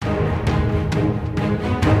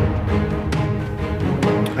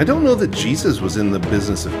I don't know that Jesus was in the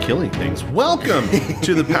business of killing things. Welcome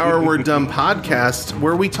to the Power Word Dumb podcast,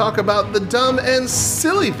 where we talk about the dumb and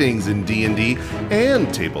silly things in D&D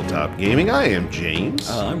and tabletop gaming. I am James.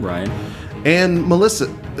 I'm Ryan. And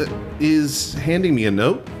Melissa is handing me a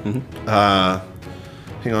note. Mm-hmm.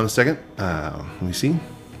 Hang on a second. Let me see.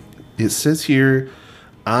 It says here,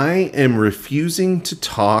 I am refusing to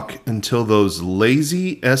talk until those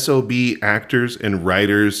lazy SOB actors and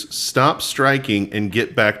writers stop striking and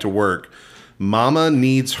get back to work. Mama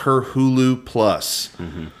needs her Hulu Plus.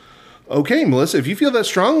 Mm-hmm. Okay, Melissa, if you feel that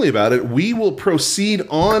strongly about it, we will proceed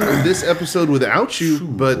on this episode without you.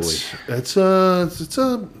 But it's a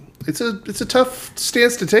tough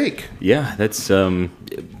stance to take. Yeah, that's strong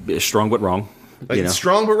but wrong. You know.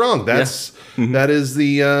 Strong but wrong. That's that is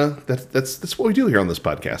the that's what we do here on this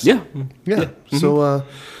podcast. Yeah. Mm-hmm.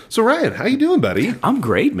 So Ryan, how you doing, buddy? I'm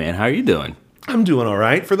great, man. How are you doing? I'm doing all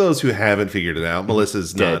right. For those who haven't figured it out,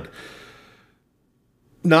 Melissa's dead.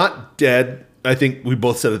 Not dead. I think we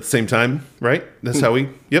both said it at the same time, right? That's how we.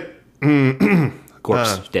 Yep.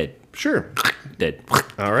 Corpse dead. Sure. Dead.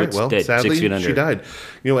 All right. Well, dead. sadly, 6 feet under. she died.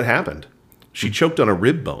 You know what happened? She choked on a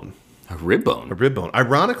rib bone. A rib bone? A rib bone.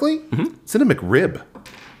 Ironically, it's in a McRib.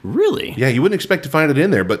 Really? Yeah, you wouldn't expect to find it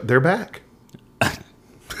in there, but they're back.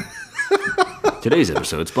 Today's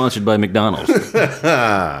episode sponsored by McDonald's.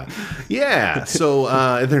 Yeah,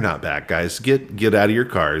 so they're not back, guys. Get out of your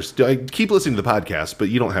cars. Keep listening to the podcast, but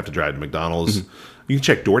you don't have to drive to McDonald's. You can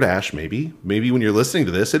check DoorDash, maybe. Maybe when you're listening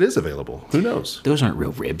to this, it is available. Who knows? Those aren't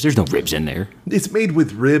real ribs. There's no ribs in there. It's made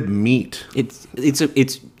with rib meat. It's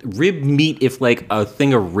rib meat if like a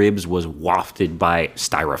thing of ribs was wafted by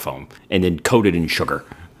styrofoam and then coated in sugar.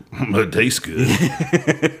 It tastes good.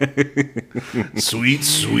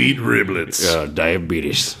 Sweet riblets.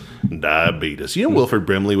 Diabetes. You know, Wilford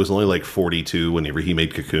Brimley was only like 42 whenever he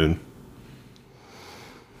made Cocoon.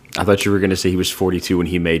 I thought you were going to say he was 42 when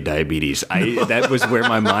he made Diabetes. That was where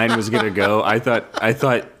my mind was going to go. I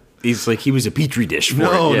thought he's like he was a petri dish for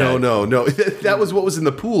it. No. That was what was in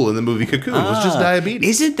the pool in the movie Cocoon. It was just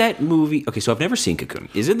diabetes. Isn't that movie? Okay, so I've never seen Cocoon.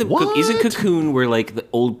 Isn't Cocoon where like the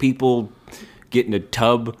old people get in a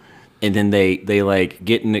tub and then they like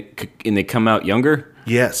get in it and they come out younger?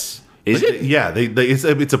 Yes. Is it? Yeah,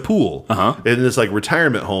 it's a pool in this like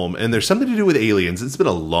retirement home, and there's something to do with aliens. It's been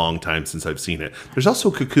a long time since I've seen it. There's also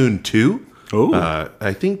Cocoon 2. Oh,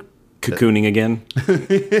 I think cocooning again.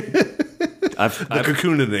 I've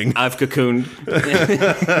cocooning. I've cocooned.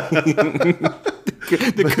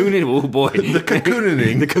 The cocooning. Oh boy, the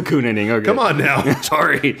cocooning. The cocooning. Okay. Come on now.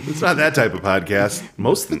 Sorry, it's not that type of podcast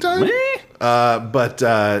most of the time. But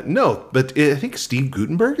I think Steve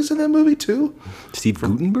Guttenberg is in that movie too. Steve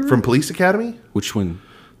Guttenberg from Police Academy. Which one?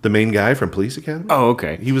 The main guy from Police Academy. Oh,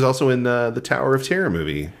 okay. He was also in the Tower of Terror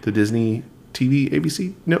movie, the Disney TV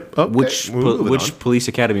ABC. Nope. Okay. Which Police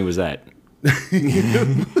Academy was that?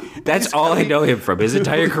 That's all I know him from. His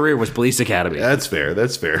entire career was Police Academy. That's fair.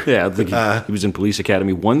 Yeah, I think he was in Police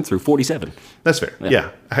Academy 1 through 47. That's fair.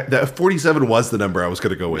 Yeah. That 47 was the number I was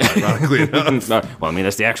going to go with, ironically enough. Well, I mean,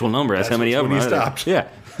 that's the actual number. That's how many of them. He stopped. Yeah.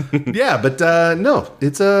 Yeah, but no,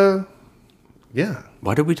 it's a... Yeah.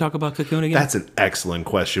 Why did we talk about Cocoon again? That's an excellent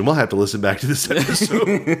question. We'll have to listen back to this episode.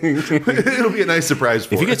 It'll be a nice surprise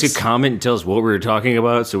for us. If you guys could comment and tell us what we were talking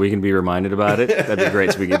about so we can be reminded about it, that'd be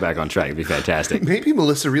great so we get back on track. It'd be fantastic. Maybe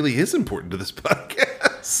Melissa really is important to this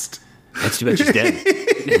podcast. That's too bad she's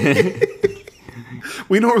dead.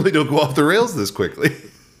 We normally don't go off the rails this quickly.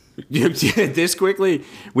 This quickly,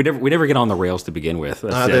 we never get on the rails to begin with.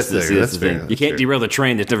 That's the thing. You can't derail the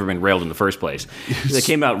train that's never been railed in the first place. It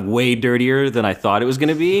came out way dirtier than I thought it was going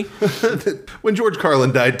to be. When George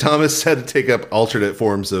Carlin died, Thomas had to take up alternate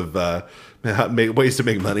forms of ways to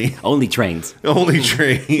make money. Only trains. Only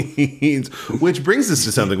trains. Which brings us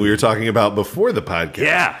to something we were talking about before the podcast.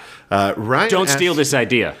 Yeah. Ryan Don't steal this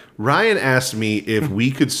idea. Ryan asked me if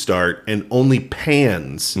we could start an only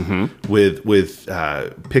pans with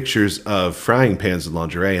pictures of frying pans and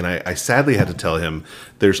lingerie, and I sadly had to tell him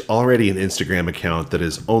there's already an Instagram account that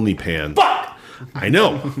is only pans. Fuck! I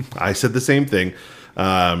know. I said the same thing.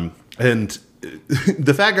 And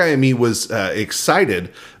the fat guy in me was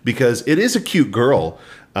excited because it is a cute girl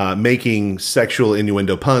making sexual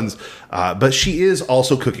innuendo puns, but she is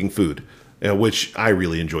also cooking food. Which I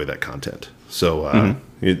really enjoy that content. So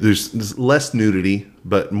there's less nudity,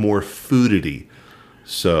 but more foodity.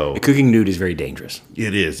 So cooking nude is very dangerous.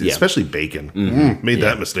 It is, especially bacon. Made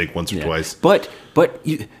that mistake once or twice. But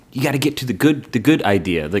you got to get to the good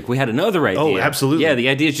idea. Like we had another idea. Oh, absolutely. Yeah, the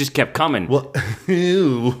ideas just kept coming. Well,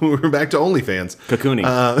 we're back to OnlyFans. Cocooning.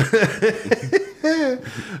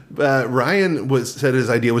 Ryan said his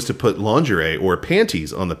idea was to put lingerie or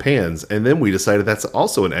panties on the pans, and then we decided that's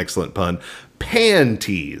also an excellent pun.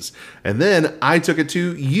 Panties. And then I took it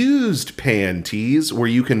to used panties, where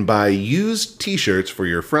you can buy used t-shirts for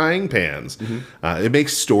your frying pans. It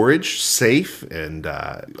makes storage safe, and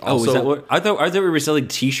also... is that what... I thought we were selling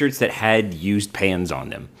t-shirts that had used pans on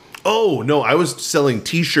them. Oh, no, I was selling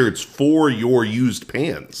t-shirts for your used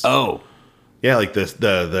pans. Oh. Yeah, like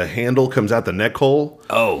the handle comes out the neck hole.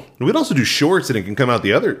 Oh. We'd also do shorts, and it can come out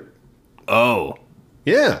the other. Oh.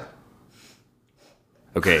 Yeah.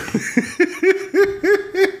 Okay.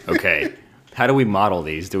 Okay. How do we model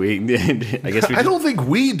these? Do we? I guess we. I don't think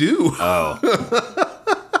we do. Oh.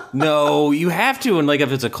 No, you have to, and like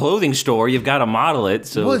if it's a clothing store, you've got to model it.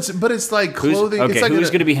 So, well, it's like clothing. Okay, it's like who's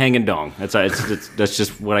going to be hanging dong? That's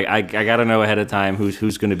just what I got to know ahead of time.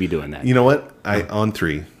 Who's going to be doing that? You know what? On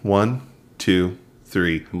 3, 1, 2,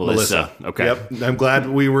 3. Melissa. Okay. Yep. I'm glad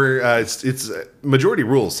we were. It's majority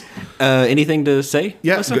rules. Anything to say?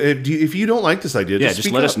 Yeah. Melissa? If you don't like this idea,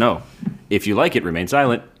 just let us know. If you like it, remain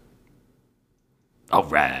silent. All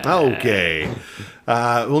right. Okay.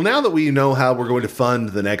 Well, now that we know how we're going to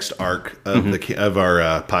fund the next arc of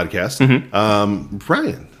our podcast,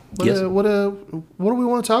 Brian, what do we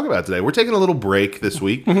want to talk about today? We're taking a little break this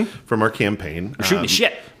week from our campaign. We're shooting the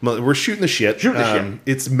shit. We're shooting the shit.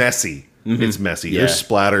 It's messy. It's messy. Yeah. There's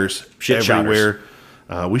splatters Shit everywhere.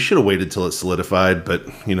 We should have waited till it solidified, but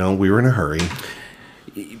we were in a hurry.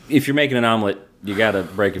 If you're making an omelet, you got to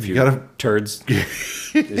break a few turds.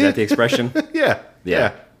 Is that the expression? Yeah.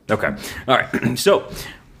 Okay. All right. So,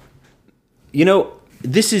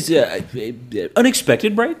 this is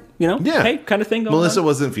unexpected, right? Yeah. Hey, kind of thing going Melissa on.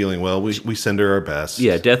 wasn't feeling well. We send her our best.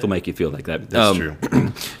 Yeah, death will make you feel like that. That's true.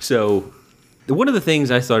 So, one of the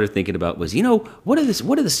things I started thinking about was, what are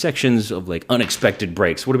the sections of like unexpected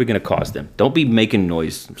breaks? What are we going to cause them? Don't be making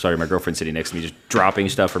noise. I'm sorry, my girlfriend's sitting next to me, just dropping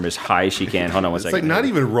stuff from as high as she can. Hold on one second. It's like not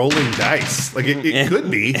even rolling dice. Like it could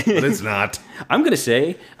be, but it's not. I'm going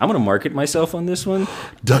to market myself on this one.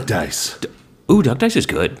 Duck dice. Ooh, duck dice is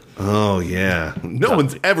good. Oh, yeah. No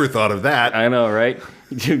one's ever thought of that. I know, right?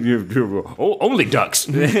 Only ducks.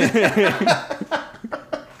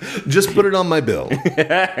 Just put it on my bill.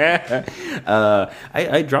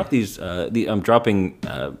 I dropped these. I'm dropping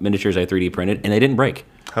miniatures I 3D printed, and they didn't break.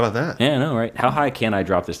 How about that? Yeah, I know, right? How high can I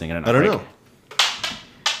drop this thing? And I don't know.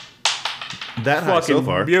 That high so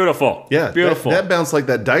far. Beautiful. Yeah, beautiful. That bounced like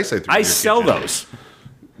that dice I threw. I sell those.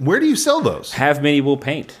 Where do you sell those? Have Many Will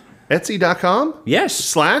Paint. Etsy.com?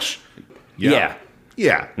 Yes. / Yeah.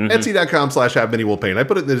 Etsy.com/Have Many Will Paint. I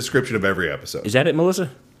put it in the description of every episode. Is that it, Melissa?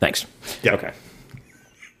 Thanks. Yeah. Okay.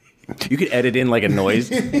 You could edit in like a noise.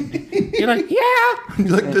 You're like, yeah.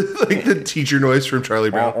 like the teacher noise from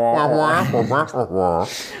Charlie Brown.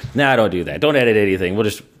 Nah, don't do that. Don't edit anything. We'll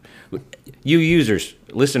just, you users,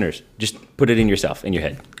 listeners, just put it in yourself, in your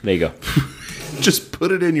head. There you go. Just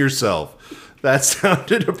put it in yourself. That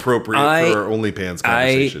sounded appropriate for our OnlyPants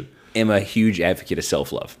conversation. I am a huge advocate of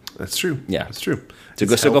self-love. That's true. Yeah. That's true.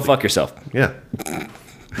 So go fuck yourself. Yeah.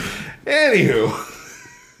 Anywho.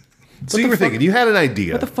 So you were thinking, you had an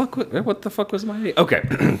idea. What the fuck was my idea? Okay,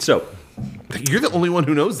 so you're the only one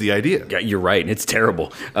who knows the idea. Yeah, you're right. It's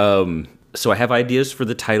terrible. So I have ideas for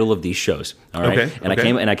the title of these shows. All right,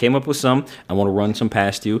 Okay. I came up with some. I want to run some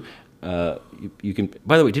past you. You can.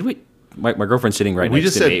 By the way, did we? My girlfriend's sitting right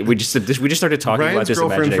next to me. We just started talking Ryan's about this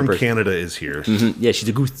girlfriend imaginary from person. Canada is here. Mm-hmm. Yeah, she's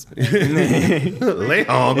a goose.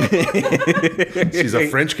 Leon. She's a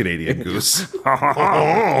French Canadian goose.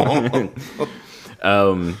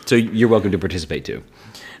 So you're welcome to participate too.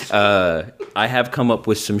 I have come up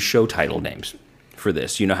with some show title names for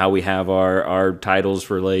this. You know how we have our titles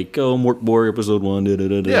for like Mork episode 1. Da, da,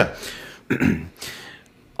 da, da. Yeah.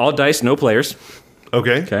 All dice, no players.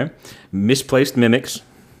 Okay. Misplaced mimics.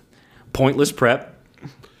 Pointless prep.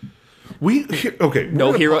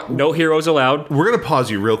 No heroes allowed. We're gonna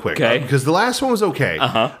pause you real quick, because the last one was okay.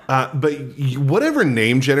 But whatever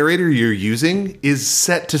name generator you're using is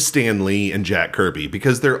set to Stan Lee and Jack Kirby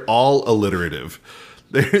because they're all alliterative.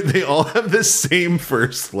 They all have the same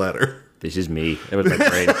first letter. This is me. That was my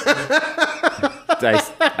brain.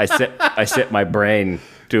 I set my brain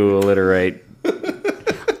to alliterate.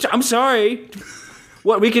 I'm sorry.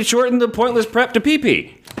 What, we can shorten the pointless prep to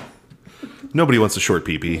PP. Nobody wants a short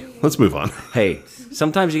PP. Let's move on. Hey,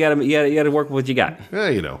 sometimes you gotta work with what you got. Yeah,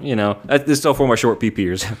 You know. This is all for my short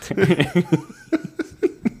PPers out there.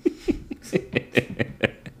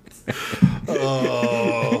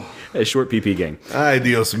 A short PP gang. Ay,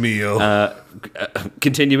 Dios mío.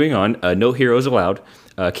 Continuing on, no heroes allowed,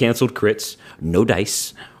 canceled crits, no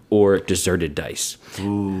dice, or deserted dice.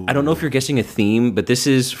 I don't know if you're guessing a theme, but this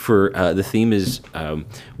is for the theme is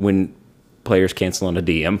when players cancel on a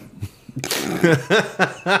DM.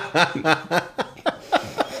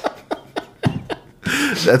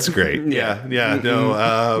 That's great. Yeah.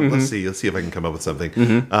 No. Let's see. Let's see if I can come up with something.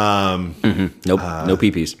 Nope. No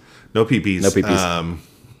peepees. No peepees. No peepees.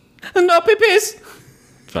 No peepees.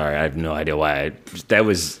 Sorry, I have no idea why. That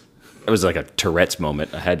was like a Tourette's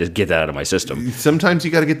moment. I had to get that out of my system. Sometimes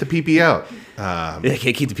you got to get the PP out. I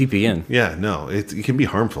can't keep the PP in. Yeah, no, it can be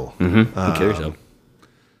harmful. Who cares though?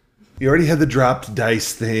 You already had the dropped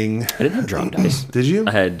dice thing. I didn't have drop dice. Did you?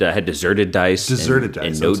 I had deserted dice. Deserted dice.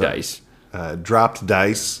 And no dice. Dropped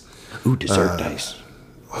dice. Ooh, dessert dice.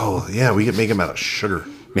 Oh, yeah, we can make them out of sugar.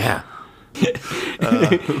 Yeah. He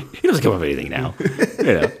doesn't come up with anything now. You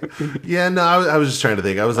know. Yeah, no, I was just trying to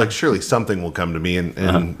think. I was like, surely something will come to me,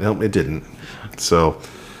 and no, it didn't. So,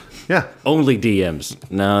 yeah. Only DMs.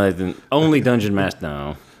 No, I didn't. Only Dungeon Master.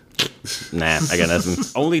 No. Nah, I got nothing.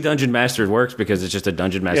 Only Dungeon Master works because it's just a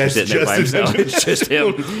Dungeon Master sitting there by himself. It's just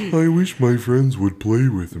him. I wish my friends would play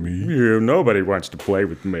with me. Yeah, nobody wants to play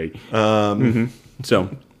with me.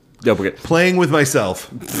 So, don't forget. Playing with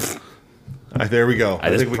myself. There we go.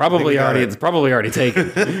 It's probably already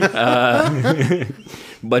taken.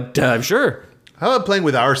 But I'm sure. How about playing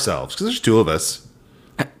with ourselves? Because there's two of us.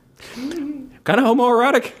 Kind of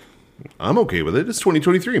homoerotic. I'm okay with it. It's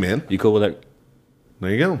 2023, man. You cool with that? There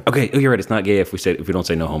you go. Okay, you're right. It's not gay if we don't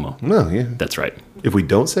say no homo. No, yeah. That's right. If we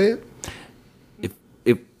don't say it, If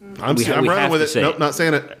I'm running with it. Nope, not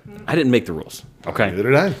saying it. I didn't make the rules. Okay. Neither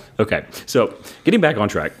did I. Okay. So getting back on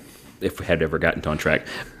track, if we had ever gotten on track,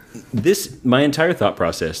 my entire thought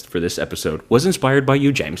process for this episode was inspired by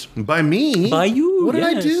you, James. By me? By you. What did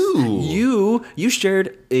I do? You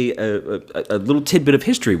shared a little tidbit of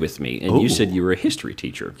history with me, and you said you were a history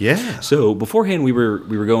teacher. Yeah. So beforehand, we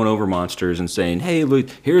were going over monsters and saying, hey, look,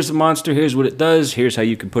 here's a monster. Here's what it does. Here's how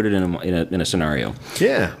you can put it in a scenario.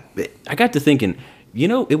 Yeah. I got to thinking,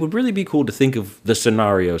 it would really be cool to think of the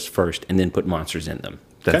scenarios first and then put monsters in them.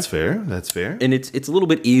 That's fair. That's fair. And it's a little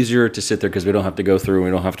bit easier to sit there because we don't have to go through and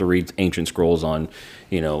we don't have to read ancient scrolls on,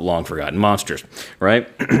 long forgotten monsters, right?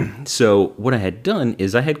 So what I had done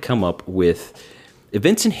is I had come up with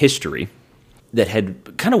events in history that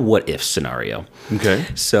had kind of what if scenario. Okay.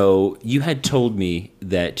 So you had told me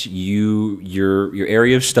that your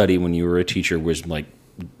area of study when you were a teacher was like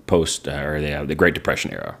post the Great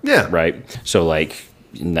Depression era. Yeah. Right. So like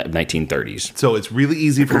 1930s. So it's really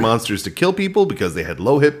easy for monsters to kill people because they had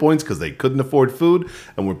low hit points because they couldn't afford food,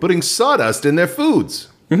 and we're putting sawdust in their foods.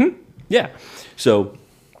 Mm-hmm. Yeah. So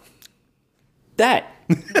that.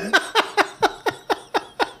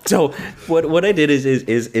 So what I did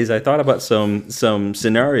is I thought about some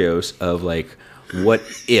scenarios of like what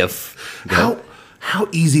if how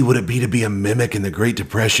easy would it be to be a mimic in the Great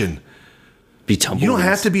Depression? Be tumbleweeds. You don't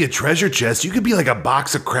have to be a treasure chest. You could be like a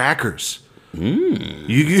box of crackers.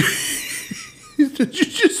 You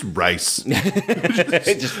just rice.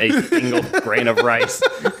 Just a single grain of rice.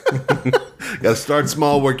 Gotta start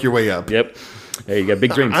small, work your way up. Yep. Hey, you got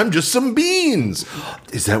big dreams. I'm just some beans.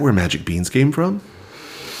 Is that where magic beans came from?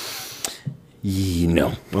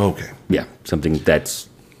 No. Okay. Yeah, something that's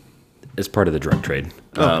part of the drug trade.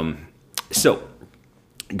 Okay. So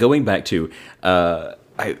going back to, I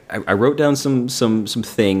wrote down some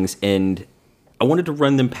things and I wanted to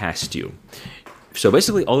run them past you. So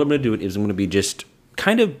basically, all I'm going to do is I'm going to be just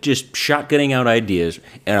kind of just shotgunning out ideas,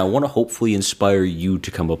 and I want to hopefully inspire you to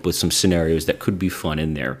come up with some scenarios that could be fun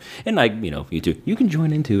in there. And you too, you can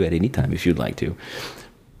join in too at any time if you'd like to.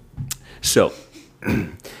 So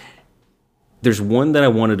there's one that I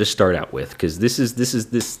wanted to start out with because this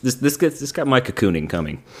got my cocooning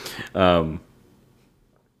coming. The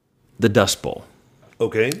Dust Bowl.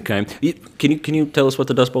 Okay. Okay. Can you tell us what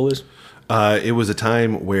the Dust Bowl is? It was a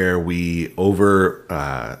time where we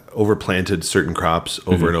overplanted certain crops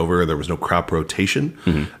over and over. There was no crop rotation.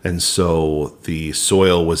 And so the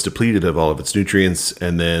soil was depleted of all of its nutrients.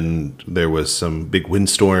 And then there was some big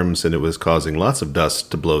windstorms and it was causing lots of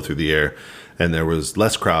dust to blow through the air. And there was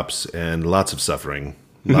less crops and lots of suffering.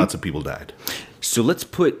 Lots of people died. So let's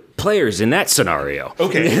put players in that scenario.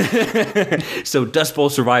 Okay. So Dust Bowl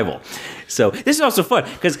survival. So this is also fun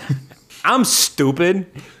because I'm stupid.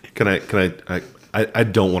 Can I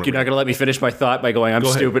don't want to. You're not going to let me finish my thought by going, I'm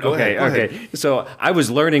stupid. Go Okay. ahead. So I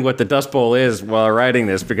was learning what the Dust Bowl is while writing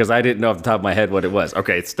this because I didn't know off the top of my head what it was.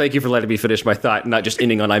 Okay, thank you for letting me finish my thought, not just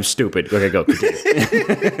ending on I'm stupid. Okay, go.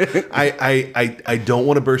 Continue. I don't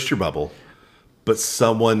want to burst your bubble, but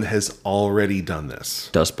someone has already done this.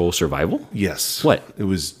 Dust Bowl survival? Yes. What? It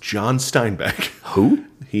was John Steinbeck. Who?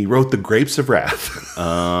 He wrote The Grapes of Wrath,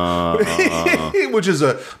 which is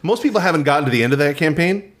most people haven't gotten to the end of that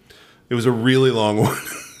campaign. It was a really long one.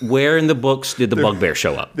 Where in the books did the bugbear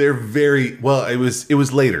show up? They're very well. It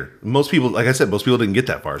was later. Most people, like I said, most people didn't get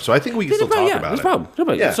that far. So I think we can still talk about it. No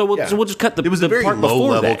problem. Yeah, so we'll just cut the. It was a very part low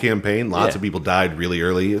before level that. campaign. Lots of people died really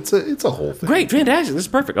early. It's a whole thing. Great, fantastic. This is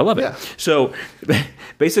perfect. I love it. Yeah. So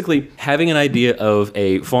basically, having an idea of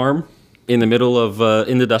a farm in the middle of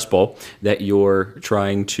in the Dust Bowl that you're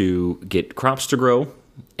trying to get crops to grow,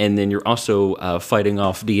 and then you're also fighting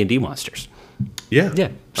off D&D monsters. Yeah. Yeah.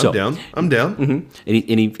 I'm down.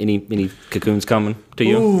 Mm-hmm. Any cocoons coming to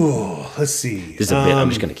you? Ooh, let's see. This is a bit. I'm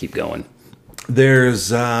just going to keep going.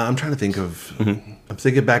 There's. I'm trying to think of. Mm-hmm. I'm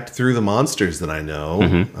thinking back through the monsters that I know.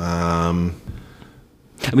 Mm-hmm.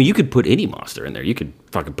 I mean, you could put any monster in there. You could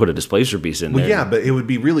fucking put a displacer beast in there. Yeah, but it would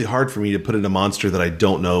be really hard for me to put in a monster that I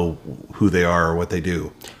don't know who they are or what they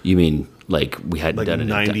do. You mean like we hadn't Like done it?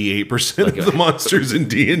 98% of the monsters in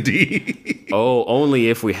D&D. Oh, only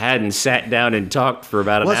if we hadn't sat down and talked for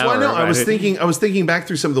about an Well, that's hour. why I know. about it. I was thinking back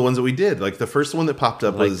through some of the ones that we did. Like the first one that popped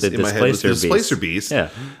up Like was the in my head was the Displacer Displacer Beast. Yeah.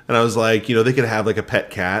 And I was like, they could have like a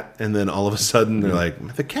pet cat, and then all of a sudden they're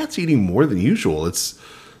like, the cat's eating more than usual.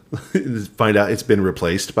 Find out it's been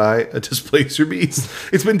replaced by a Displacer Beast.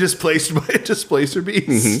 It's been displaced by a Displacer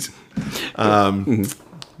Beast.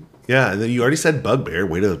 Yeah, and then you already said Bugbear.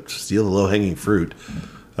 Way to steal the low-hanging fruit.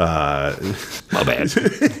 My bad.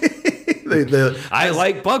 I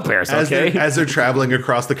like bugbears. As Okay. as they're traveling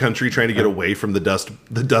across the country trying to get away from the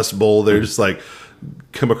dust bowl, they're just like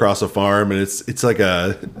come across a farm, and it's like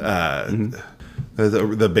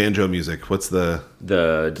the banjo music. What's the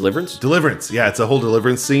Deliverance? Deliverance? Yeah, it's a whole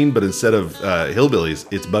Deliverance scene, but instead of hillbillies,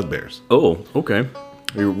 it's bugbears. Oh, okay.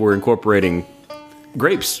 We're incorporating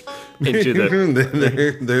grapes into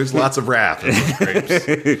the. There's lots of wrath in those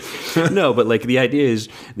grapes. No, but like the idea is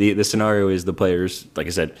the scenario is the players, like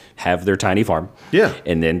I said, have their tiny farm. Yeah.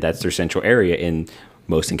 And then that's their central area, and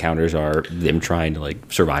most encounters are them trying to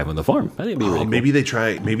like survive on the farm. I think it'd be really cool. Maybe they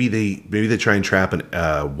try and trap an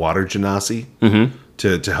water genasi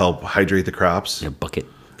to help hydrate the crops. In a bucket.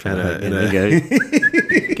 Get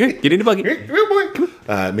Get in the bucket.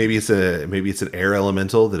 Maybe it's an air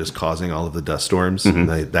elemental that is causing all of the dust storms. And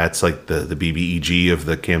that's like the BBEG of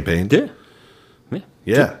the campaign.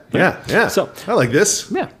 Yeah. Yeah. So- I like this.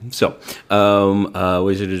 Yeah. So, where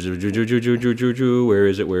is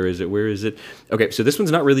it? Okay, so this one's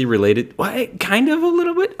not really related. Well, kind of a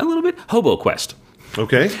little bit. Hobo Quest.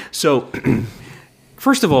 Okay. So,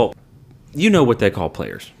 first of all, you know what they call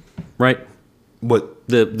players, right? What?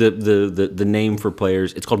 The name for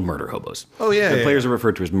players, it's called murder hobos. Oh, yeah, The yeah, players yeah. are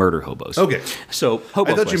referred to as murder hobos. Okay. So,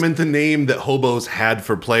 Hobo I thought Quest. you meant the name that hobos had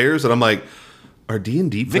for players, and I'm like, are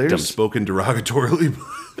D&D players Victims. spoken derogatorily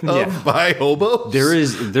by hobos? There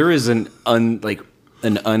is an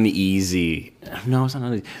uneasy. No, it's not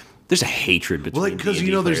uneasy. There's a hatred between. Well, because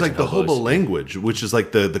D&D there's players like and the hobo hobos. language, which is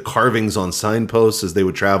like the carvings on signposts as they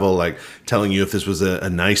would travel, like telling you if this was a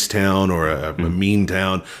nice town or a mean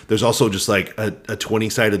town. There's also just like a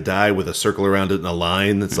 20-sided die with a circle around it and a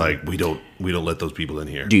line that's like we don't let those people in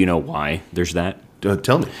here. Do you know why there's that?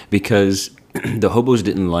 Tell me. Because the hobos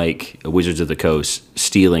didn't like Wizards of the Coast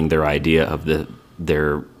stealing their idea of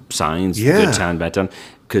their signs, Yeah. good town, bad town,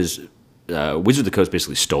 because Wizards of the Coast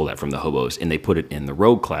basically stole that from the hobos, and they put it in the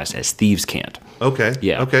rogue class as Thieves' Cant. Okay.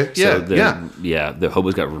 Yeah. Okay. So Yeah. Yeah, the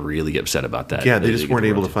hobos got really upset about that. Yeah. They just weren't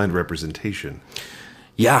able to to. find representation.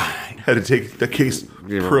 Yeah. Had to take the case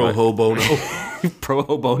pro hobo. No. Pro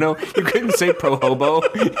hobono? You couldn't say pro hobo.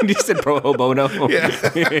 You just said pro hobono.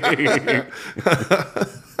 Yeah.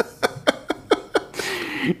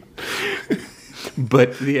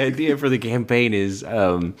 But the idea for the campaign is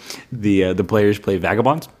the players play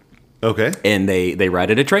vagabonds. Okay. And they ride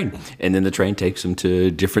in a train, and then the train takes them to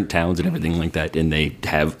different towns and everything like that, and they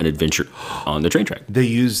have an adventure on the train track. They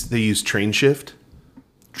use train shift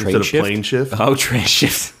Train instead shift? of plane shift. Oh, train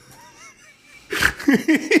shift.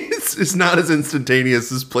 It's not as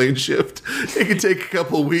instantaneous as plane shift. It can take a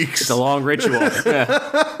couple weeks. It's a long ritual.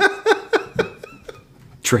 Yeah.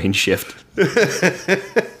 Train shift.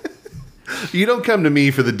 You don't come to me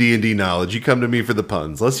for the D&D knowledge. You come to me for the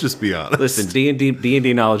puns. Let's just be honest. Listen,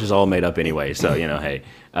 D&D knowledge is all made up anyway, so hey.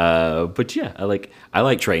 But yeah, I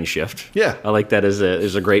like train shift. Yeah. I like that as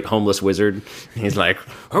a great homeless wizard. He's like,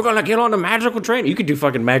 we're gonna get on a magical train. You could do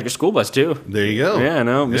fucking Magic School Bus too. There you go. Yeah,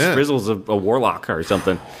 no, Miss Yeah. Frizzle's a warlock or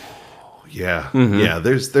something. Yeah. Yeah,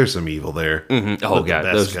 there's some evil there. Oh But god,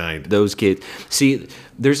 the best kind. those kids. See,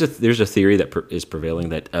 there's a theory that is prevailing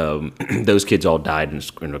that those kids all died in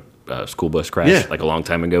school bus crash Yeah. like a long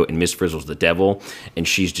time ago, and Miss Frizzle's the devil, and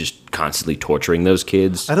she's just constantly torturing those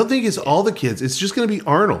kids. I don't think it's all the kids. It's just going to be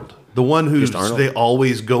Arnold. The one who Arnold? they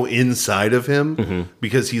always go inside of him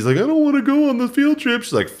because he's like, I don't want to go on the field trip.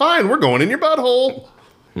 She's like, fine, we're going in your butthole.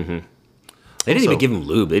 They didn't even give him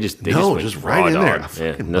lube. They just went just raw right in there. dog. A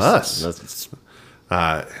fucking bus.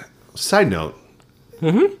 Side note,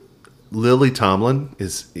 Lily Tomlin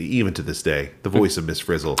is, even to this day, the voice of Miss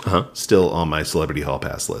Frizzle, still on my Celebrity Hall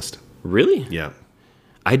Pass list. Really? Yeah.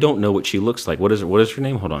 I don't know what she looks like. What is her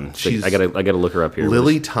name? Hold on. I gotta look her up here.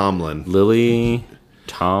 Lily Tomlin. Lily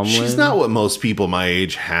Tomlin. She's not what most people my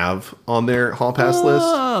age have on their Hall Pass list.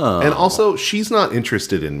 And also, she's not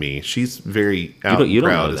interested in me. She's very out and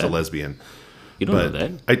proud as a lesbian. You don't know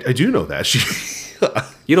that. I do know that.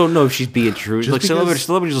 You don't know if she's being true. Like because-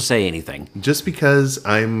 celebrities will say anything. Just because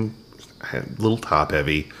I'm a little top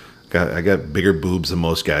heavy, I got bigger boobs than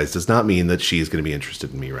most guys, does not mean that she's going to be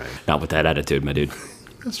interested in me, Ryan. Not with that attitude, my dude.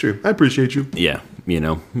 That's true. I appreciate you. Yeah,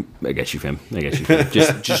 I got you, fam.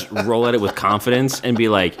 Just roll at it with confidence and be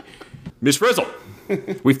like, Miss Frizzle,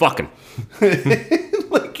 we fucking.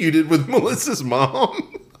 Like you did with Melissa's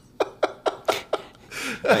mom.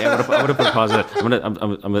 I'm gonna put a pause on it.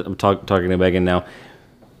 I'm talking to Megan now.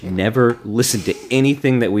 Never listen to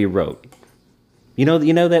anything that we wrote. You know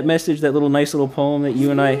that message, that nice little poem that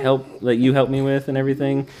you and I helped me with and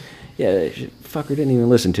everything. Yeah, fucker didn't even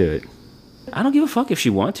listen to it. I don't give a fuck if she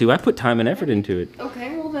wants to. I put time and effort into it.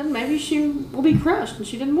 Okay, well then maybe she will be crushed and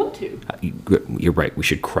she didn't want to. You're right. We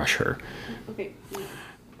should crush her. Okay.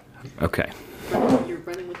 Okay. You're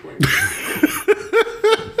running with words.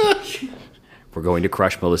 We're going to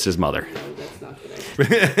crush Melissa's mother. No, that's not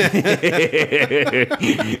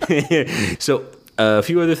good. So a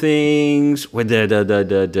few other things.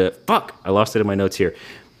 Fuck! I lost it in my notes here.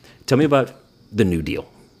 Tell me about the New Deal.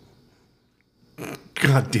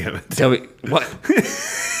 God damn it. Tell me what.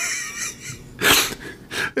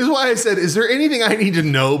 This is why I said, is there anything I need to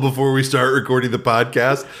know before we start recording the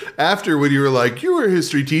podcast? After when you were like, you were a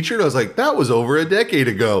history teacher, and I was like, that was over a decade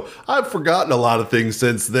ago. I've forgotten a lot of things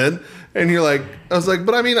since then. And you're like, I was like,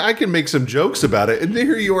 but I mean, I can make some jokes about it. And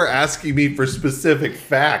here you are asking me for specific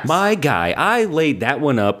facts. My guy, I laid that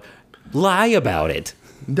one up. Lie about it.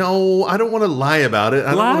 No, I don't want to lie about it.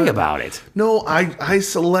 About it. No, I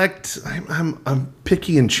select. I'm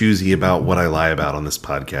picky and choosy about what I lie about on this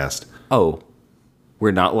podcast. Oh,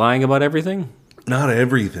 we're not lying about everything? Not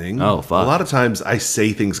everything. Oh, fuck. A lot of times I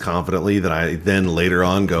say things confidently that I then later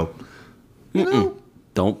on go, no.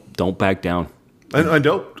 Don't back down. I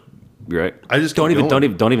don't. You're right. I just don't keep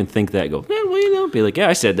even think that. Go, yeah, well, be like, yeah,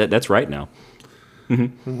 I said that. That's right now.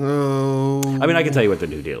 Mm-hmm. Oh. I mean, I can tell you what the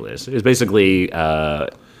New Deal is. It was basically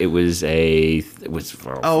it was okay.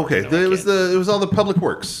 It was all the public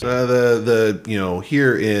works.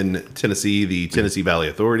 Here in Tennessee, the Tennessee Valley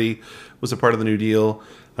Authority was a part of the New Deal.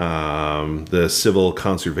 The Civil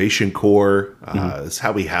Conservation Corps is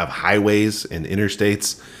how we have highways and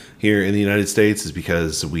interstates here in the United States, is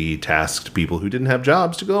because we tasked people who didn't have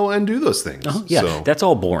jobs to go and do those things. Yeah, so. That's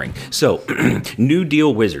all boring. So, New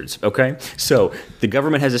Deal wizards, okay? So, the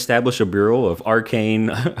government has established a Bureau of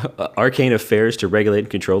Arcane Affairs to regulate and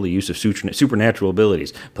control the use of supernatural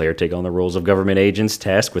abilities. Players take on the roles of government agents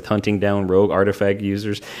tasked with hunting down rogue artifact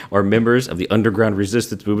users or members of the underground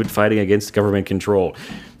resistance movement fighting against government control.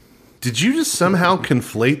 Did you just somehow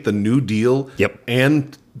conflate the New Deal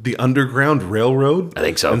and the Underground Railroad? I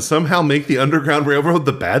think so. And somehow make the Underground Railroad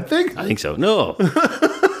the bad thing? I think so. No.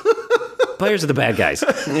 Players are the bad guys.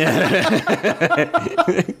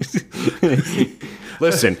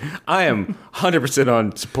 Listen, I am 100%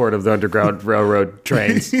 on support of the Underground Railroad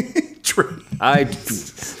trains. I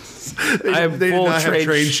am they full did not have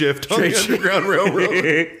train shift on the Underground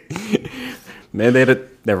Railroad. Man, they had it.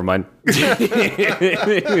 Never mind.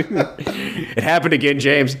 It happened again,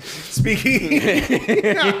 James.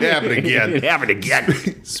 It happened again. It happened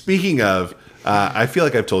again. Speaking of, I feel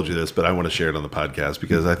like I've told you this, but I want to share it on the podcast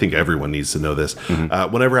because I think everyone needs to know this.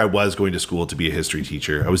 Whenever I was going to school to be a history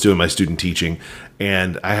teacher, I was doing my student teaching,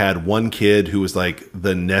 and I had one kid who was like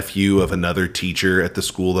the nephew of another teacher at the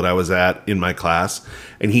school that I was at in my class,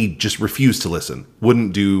 and he just refused to listen,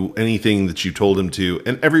 wouldn't do anything that you told him to,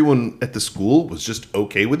 and everyone at the school was just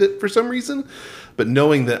okay with it for some reason. But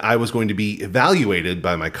knowing that I was going to be evaluated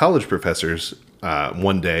by my college professors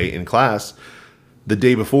one day in class, the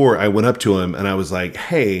day before, I went up to him and I was like,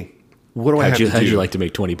 hey, what do I have to do? How'd you like to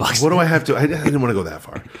make $20? What do I have to? I didn't want to go that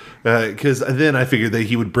far. Because then I figured that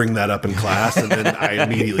he would bring that up in class and then I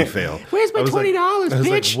immediately fail. Where's my $20, I was bitch?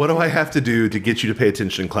 like, what do I have to do to get you to pay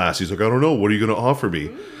attention in class? He's like, I don't know. What are you going to offer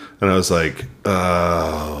me? And I was like,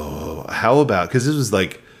 how about, because this was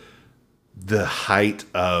like the height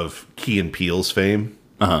of Key and Peele's fame.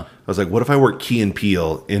 I was like, what if I work Key and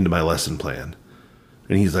Peele into my lesson plan?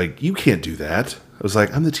 And he's like, you can't do that. I was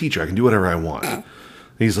like, I'm the teacher. I can do whatever I want. And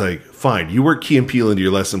he's like, fine, you work Key and Peele into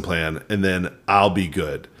your lesson plan, and then I'll be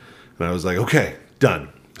good. And I was like, okay, done.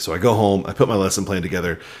 So I go home, I put my lesson plan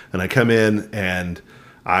together, and I come in and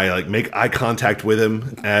I like make eye contact with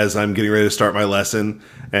him as I'm getting ready to start my lesson.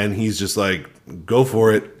 And he's just like, go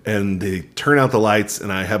for it. And they turn out the lights,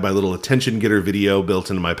 and I have my little attention getter video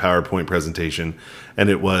built into my PowerPoint presentation. And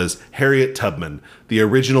it was Harriet Tubman, the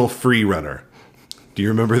original free runner. Do you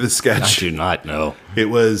remember this sketch? I do not know. It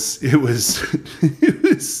was it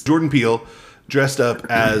was Jordan Peele dressed up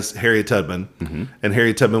as Harriet Tubman, and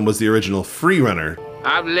Harriet Tubman was the original free runner.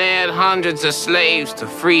 I've led hundreds of slaves to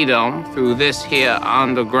freedom through this here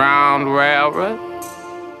underground railroad.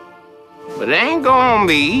 But it ain't gonna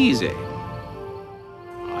be easy.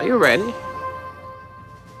 Are you ready?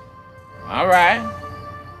 All right.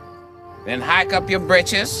 Then hike up your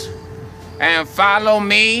britches and follow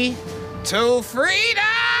me to freedom!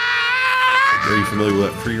 Are you familiar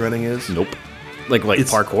with what free running is? Nope. Like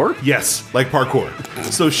parkour? Yes, like parkour.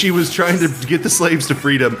 So she was trying to get the slaves to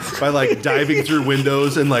freedom by like diving through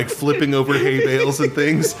windows and like flipping over hay bales and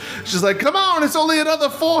things. She's like, come on, it's only another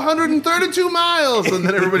 432 miles. And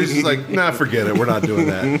then everybody's just like, nah, forget it. We're not doing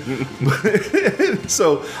that.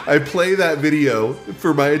 So I play that video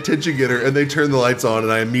for my attention getter, and they turn the lights on,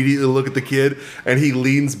 and I immediately look at the kid, and he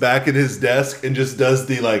leans back at his desk and just does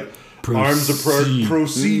the like, arms apart,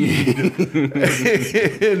 proceed.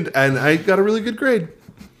 and I got a really good grade.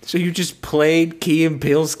 So you just played Key and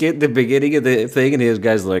Peele skit at the beginning of the thing, and his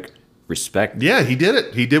guy's like, respect. Yeah, he did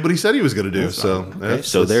it. He did what he said he was going to do. So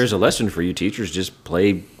there's a lesson for you teachers. Just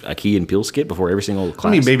play a Key and Peele skit before every single class.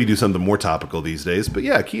 I mean, maybe do something more topical these days. But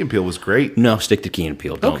yeah, Key and Peele was great. No, stick to Key and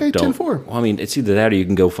Peele. Don't, okay, 10-4. Well, I mean, it's either that or you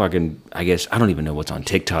can go fucking, I guess, I don't even know what's on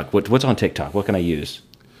TikTok. What's on TikTok? What can I use?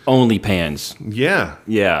 OnlyPans. Yeah.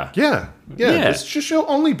 Yeah. Just show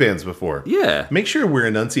OnlyPans before. Yeah. Make sure we're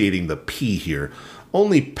enunciating the P here.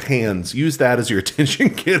 OnlyPans. Use that as your attention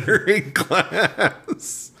getter in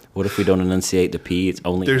class. What if we don't enunciate the P? It's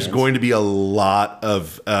only. There's going to be a lot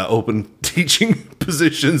of open teaching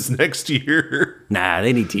positions next year. Nah,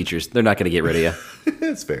 they need teachers. They're not going to get rid of you.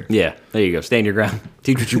 That's fair. Yeah, there you go. Stand your ground.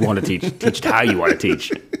 Teach what you want to teach. Teach it how you want to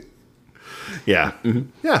teach. Yeah.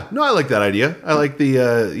 Yeah. No, I like that idea. I like the,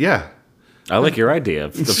 I like your idea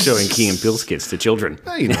of showing Key and Peele skits to children.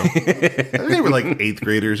 You know, they were like 8th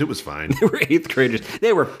graders. It was fine. They were 8th graders.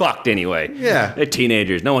 They were fucked anyway. Yeah. They're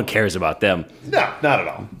teenagers. No one cares about them. No, not at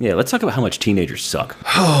all. Yeah, let's talk about how much teenagers suck.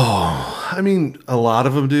 Oh, I mean, a lot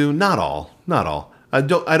of them do. Not all. Not all. I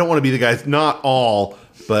don't want to be the guy. Not all,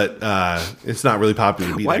 but it's not really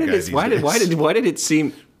popular to be that guy these days. Why did it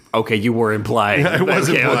seem... Okay, you were implying. I was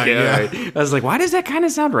implying, yeah. Right. I was like, why does that kind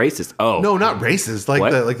of sound racist? Oh. No, not racist. Like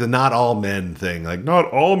What? the not all men thing. Like,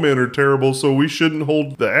 not all men are terrible, so we shouldn't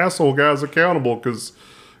hold the asshole guys accountable because,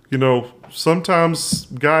 you know, sometimes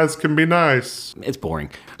guys can be nice. It's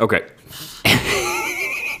boring. Okay.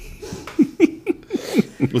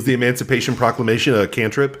 Was the Emancipation Proclamation a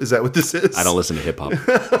cantrip? Is that what this is? I don't listen to hip hop.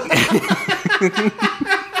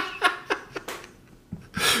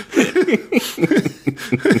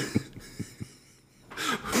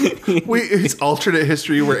 It's alternate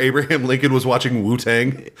history where Abraham Lincoln was watching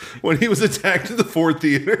Wu-Tang when he was attacked at the Ford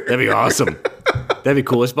Theater. That'd be awesome. That'd be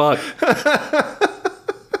cool as fuck.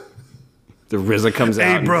 The RZA comes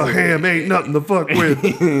out. Abraham ain't nothing to fuck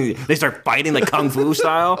with. They start fighting like Kung Fu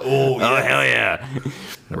style. Oh, yeah. Hell yeah.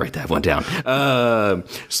 I'll write that one down. So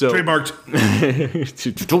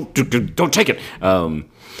Trademarked. don't take it.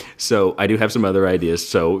 So I do have some other ideas.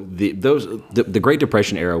 So the Great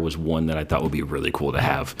Depression era was one that I thought would be really cool to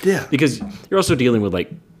have. Yeah. Because you're also dealing with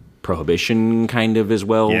like prohibition kind of as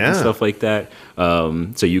well and stuff like that.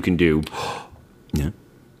 So you can do yeah.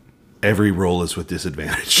 Every role is with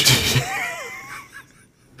disadvantage.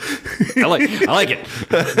 I like it.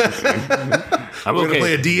 I'm We're gonna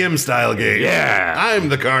play a DM style game. Yeah. I'm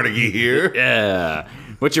the Carnegie here. Yeah.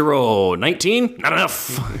 What's your roll? 19? Not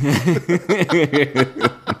enough.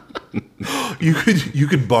 You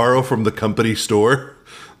could borrow from the company store.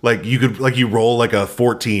 Like you roll like a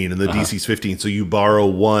 14 and the DC's 15, so you borrow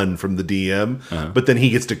 1 from the DM, but then he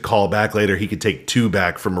gets to call back later. He could take 2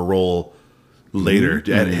 back from a roll later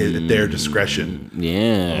at their discretion.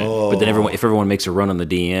 Yeah. But then if everyone makes a run on the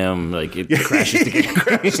DM, like it crashes the game.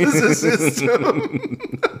 Crashes the system.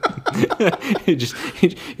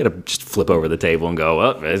 you gotta just flip over the table and go,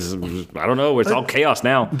 I don't know, it's all chaos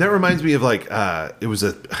now. That reminds me of like I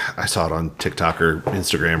saw it on TikTok or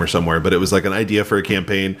Instagram or somewhere, but it was like an idea for a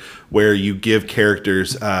campaign where you give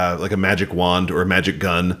characters like a magic wand or a magic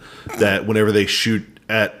gun that whenever they shoot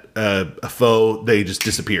at a foe, they just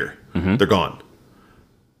disappear. They're gone.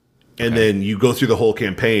 And then you go through the whole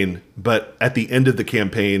campaign, but at the end of the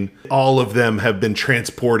campaign, all of them have been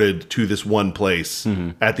transported to this one place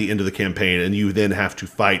at the end of the campaign, and you then have to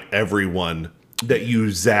fight everyone that you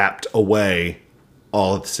zapped away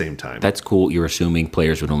all at the same time. That's cool. You're assuming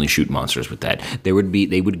players would only shoot monsters with that. They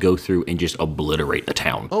would go through and just obliterate the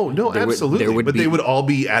town. Oh, no, absolutely. But they would all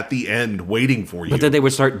be at the end waiting for you. But then they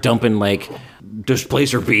would start dumping, like,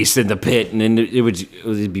 displacer beasts in the pit, and then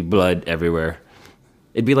it'd be blood everywhere.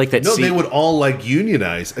 It'd be like that. No, they would all like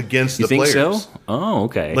unionize against the players. You think so? Oh,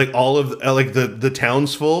 okay. Like all of like the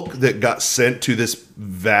townsfolk that got sent to this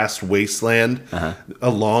vast wasteland,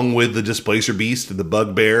 along with the displacer beast and the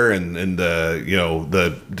bugbear and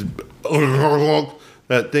the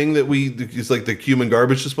that thing that it's like the human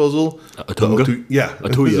garbage disposal. Atunga? Yeah,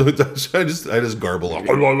 Atuya. I just garble.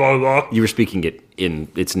 You were speaking it in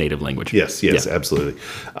its native language. Yes, Yeah. absolutely.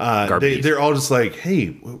 Garbage. They're all just like,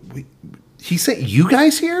 hey. He sent you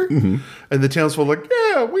guys here? And the townsfolk are like,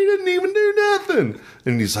 yeah, we didn't even do nothing.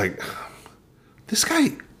 And he's like, this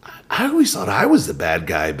guy, I always thought I was the bad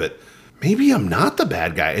guy, but maybe I'm not the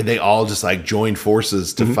bad guy. And they all just like join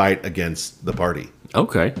forces to fight against the party.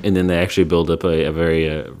 Okay, and then they actually build up a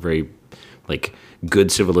very like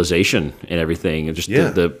good civilization and everything, and just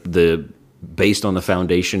the based on the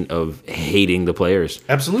foundation of hating the players.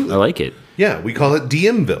 Absolutely, I like it. Yeah, we call it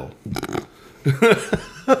DMville.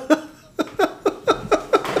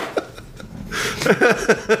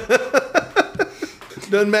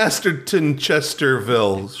 Dunmasterton,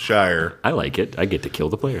 Chesterville, Shire. I like it. I get to kill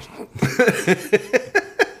the players.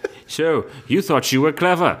 So, you thought you were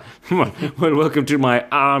clever. Well, welcome to my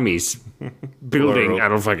armies building. Plural. I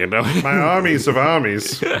don't fucking know. My armies of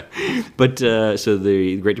armies. But, so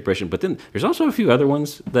the Great Depression. But then there's also a few other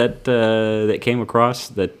ones that came across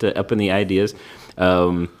that up in the ideas.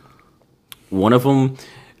 One of them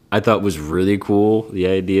I thought was really cool. The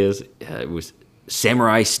ideas, it was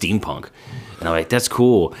samurai steampunk. And I'm like, that's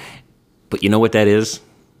cool. But you know what that is?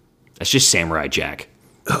 That's just Samurai Jack.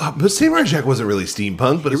 But Samurai Jack wasn't really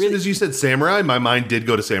steampunk. But as soon as you said samurai, my mind did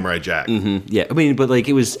go to Samurai Jack. Yeah, I mean, but like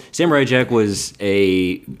it was Samurai Jack was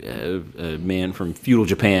a man from feudal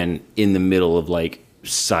Japan in the middle of like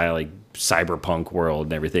cyberpunk world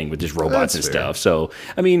and everything with just robots and stuff. So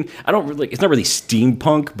I mean, I don't really. It's not really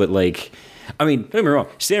steampunk, but like. I mean, don't get me wrong.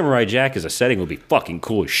 Samurai Jack as a setting would be fucking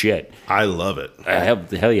cool as shit. I love it.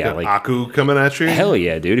 Hell yeah. Like, Aku coming at you? Hell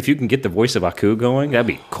yeah, dude. If you can get the voice of Aku going, that'd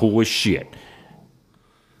be cool as shit.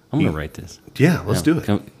 I'm going to write this. Yeah, let's do it.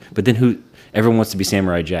 But then everyone wants to be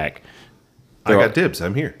Samurai Jack. I got dibs.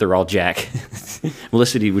 I'm here. They're all Jack.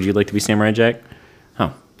 Melissa, would you like to be Samurai Jack?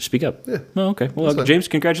 Oh, speak up. Yeah. Oh, okay. Well, James,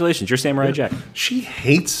 congratulations. You're Samurai Jack. She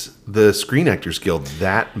hates the Screen Actors Guild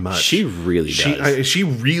that much. She really does. She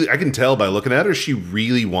really, I can tell by looking at her, she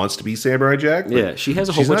really wants to be Samurai Jack. Yeah, she has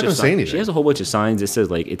a whole bunch of signs. She has a whole bunch of signs that says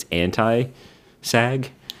like it's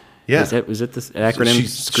anti-SAG. Yeah. Is that the acronym?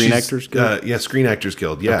 Screen Actors Guild? Yeah, Screen Actors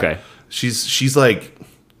Guild. Yeah. Okay. She's like,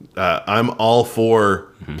 I'm all for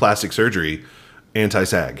plastic surgery,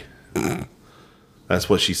 anti-SAG. That's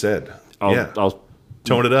what she said. I'll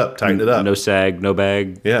tone it up, tighten it up. No SAG, no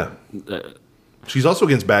bag. Yeah. She's also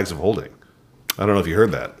against bags of holding. I don't know if you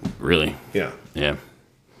heard that. Really? Yeah. Yeah.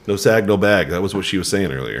 No SAG, no bag. That was what she was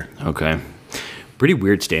saying earlier. Okay. Pretty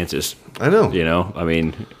weird stances. I know. You know, I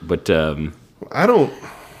mean, but I don't.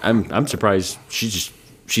 I'm surprised she's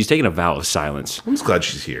taking a vow of silence. I'm just glad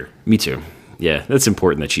she's here. Me too. Yeah, that's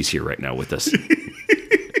important that she's here right now with us.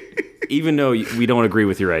 Even though we don't agree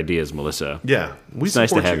with your ideas, Melissa. Yeah, it's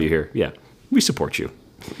nice to have you here. Yeah, we support you.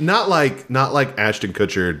 Not like Ashton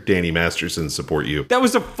Kutcher, Danny Masterson support you. That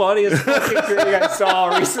was the funniest fucking thing I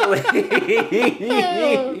saw recently.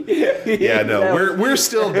 Yeah, no, we're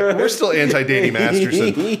still anti Danny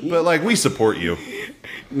Masterson, but like we support you.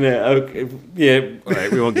 Yeah, okay. Yeah, all right,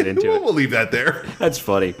 we won't get into it. We'll leave that there. That's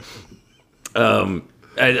funny.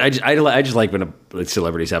 I just like when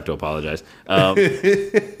celebrities have to apologize.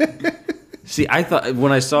 See, I thought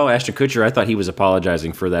when I saw Ashton Kutcher, I thought he was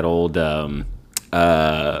apologizing for that old Punk'd?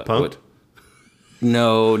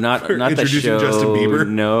 No, not that show. Justin Bieber?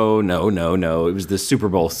 No. It was the Super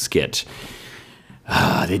Bowl skit.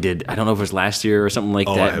 They did. I don't know if it was last year or something like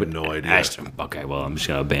that. I have no idea. Okay, well, I'm just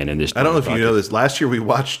gonna abandon this. I don't know if you know this. Last year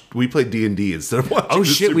we played D&D instead of watching. Oh the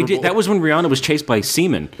shit, we Super did. Bowl. That was when Rihanna was chased by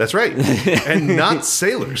seamen. That's right, and not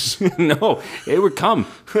sailors. No, it would come.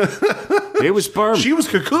 It was sperm. She was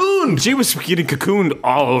cocooned. She was getting cocooned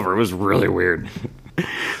all over. It was really weird.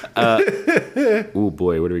 Oh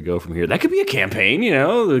boy, where do we go from here? That could be a campaign, you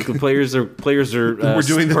know. The players are. We're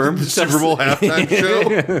doing the Super Bowl halftime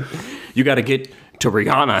show. You got to get to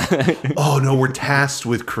Rihanna. Oh no, we're tasked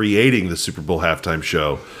with creating the Super Bowl halftime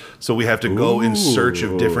show. So we have to go in search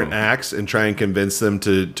of different acts and try and convince them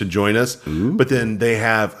to join us. But then they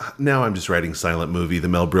have, now I'm just writing Silent Movie, the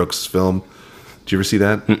Mel Brooks film. Did you ever see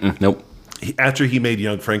that? Nope. After he made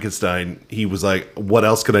Young Frankenstein, he was like, what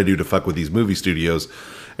else can I do to fuck with these movie studios?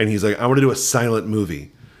 And he's like, I want to do a silent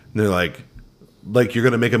movie. And they're like you're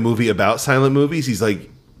going to make a movie about silent movies? He's like,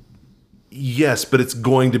 yes, but it's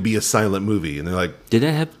going to be a silent movie. And they're like, Did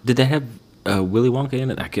that have Willy Wonka in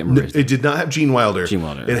it? I can't remember. it did not have Gene Wilder.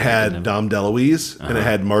 It had Dom DeLuise, and it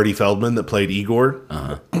had Marty Feldman that played Igor.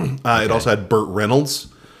 It also had Burt Reynolds,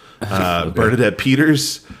 Bernadette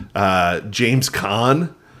Peters, James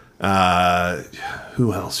Caan.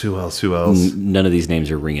 Who else? None of these names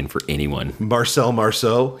are ringing for anyone. Marcel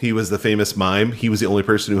Marceau. He was the famous mime. He was the only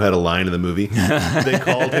person who had a line in the movie. They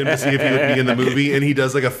called him to see if he would be in the movie, and he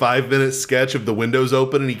does like a 5-minute sketch of the windows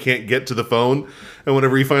open and he can't get to the phone. And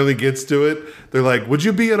whenever he finally gets to it, they're like, "Would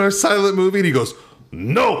you be in our silent movie?" And he goes,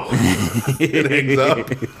 "No." It hangs up.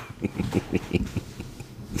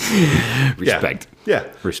 Respect. Yeah.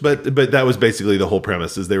 Respect. But that was basically the whole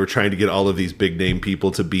premise, is they were trying to get all of these big name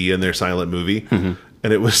people to be in their silent movie. And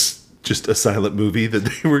it was just a silent movie that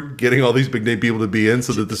they were getting all these big name people to be in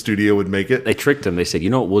so that the studio would make it. They tricked him. They said, you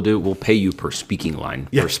know what we'll do? We'll pay you per speaking line.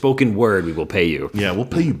 Yeah. Per spoken word, we will pay you. Yeah, we'll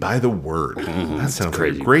pay you by the word. That sounds like a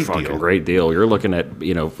Crazy. great Fucking deal. great deal. You're looking at,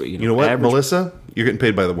 you know what, average- Melissa? You're getting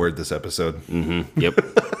paid by the word this episode. Yep.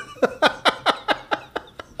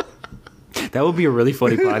 That would be a really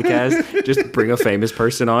funny podcast. Just bring a famous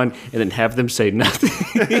person on and then have them say nothing.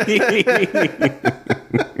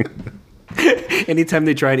 Anytime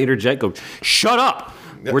they try and interject, go, shut up.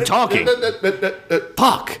 We're talking.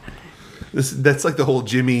 Fuck. That's like the whole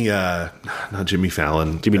Jimmy, not Jimmy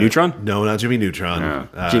Fallon. Jimmy Neutron? No, not Jimmy Neutron.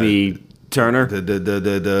 Jimmy Turner? The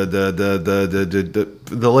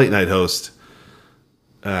late night host.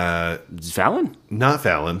 Fallon? Not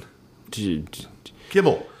Fallon.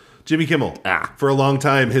 Kimmel. Jimmy Kimmel. For a long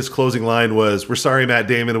time, his closing line was, "We're sorry, Matt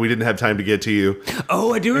Damon, we didn't have time to get to you."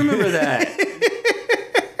 Oh, I do remember that.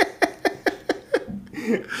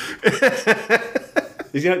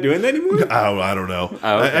 Is he not doing that anymore? Oh, I don't know.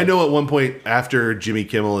 Oh, okay. I know at one point after Jimmy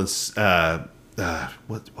Kimmel and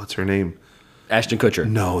what's her name? Ashton Kutcher.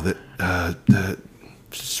 No,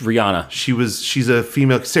 Rihanna. she's a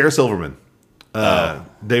female, Sarah Silverman.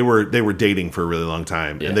 They were dating for a really long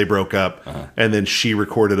time, and they broke up. And then she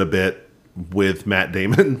recorded a bit with Matt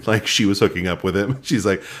Damon, like she was hooking up with him. She's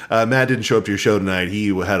like, "Matt didn't show up to your show tonight. He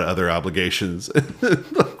had other obligations."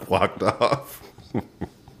 Walked off.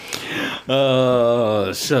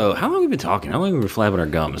 So how long have we been talking? How long have we been flapping our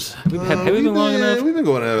gums? Have we been long enough? We've been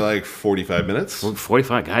going at like 45 minutes.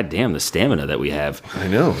 45. God damn, the stamina that we have. I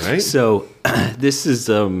know, right? So this is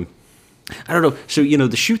I don't know. So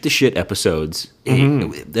the shoot the shit episodes.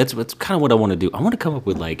 That's kind of what I want to do. I want to come up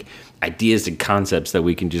with like ideas and concepts that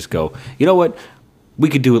we can just go. You know what? We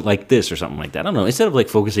could do it like this or something like that. I don't know. Instead of like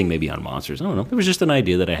focusing maybe on monsters. I don't know. It was just an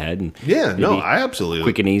idea that I had. And Yeah, no, maybe I absolutely.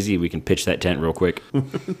 quick and easy. We can pitch that tent real quick. No,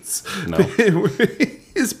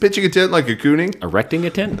 Is pitching a tent like cocooning? erecting a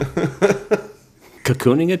tent,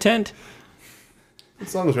 cocooning a tent.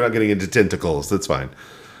 As long as we're not getting into tentacles, that's fine.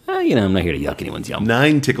 I'm not here to yuck anyone's yum.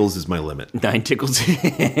 9 tickles is my limit. 9 tickles. I get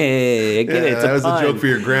it. It's That was pun. a joke for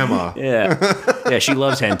your grandma. Yeah, she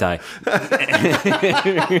loves hentai.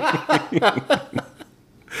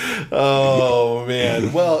 Oh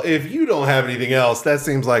man. Well, if you don't have anything else, that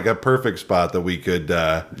seems like a perfect spot that we could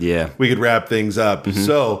we could wrap things up.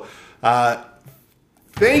 So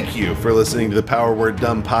thank you for listening to the Power Word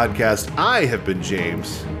Dumb podcast. I have been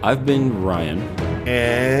James. I've been Ryan.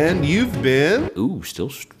 And you've been Ooh, still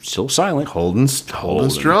silent. holding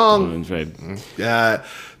strong. That's right.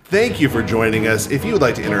 Thank you for joining us. If you would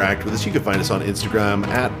like to interact with us, you can find us on Instagram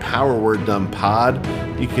at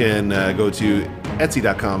PowerWordDumbPod. You can go to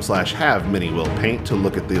Etsy.com/HaveManyWillPaint to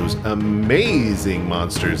look at those amazing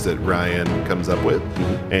monsters that Ryan comes up with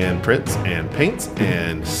and prints and paints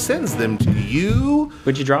and sends them to you.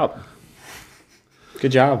 What'd you drop?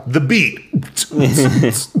 Good job. The beat.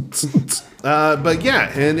 But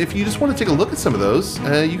yeah, and if you just want to take a look at some of those,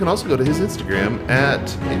 you can also go to his Instagram at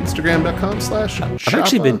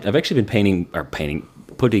instagram.com/shoppa. I've actually been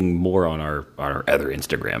putting more on our other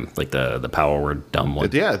Instagram, like the Power Word Dumb one.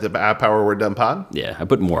 Yeah, the Power Word Dumb Pod. Yeah, I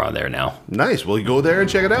put more on there now. Nice. Well, you go there and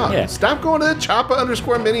check it out. Yeah. Stop going to the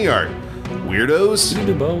Choppa_mini art. Weirdos. You can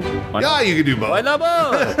do both. Why Yeah, you can do both. Why not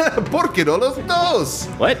both? Porque no los dos.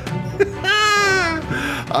 What?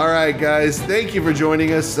 All right, guys. Thank you for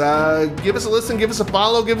joining us. Give us a listen, give us a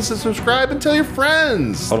follow, give us a subscribe, and tell your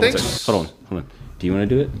friends. Hold on, Thanks. hold on. Do you want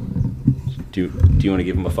to do it? Do you want to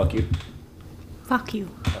give him a fuck you? Fuck you.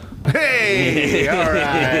 Hey, all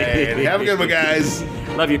right. Have a good one, guys.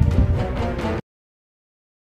 Love you.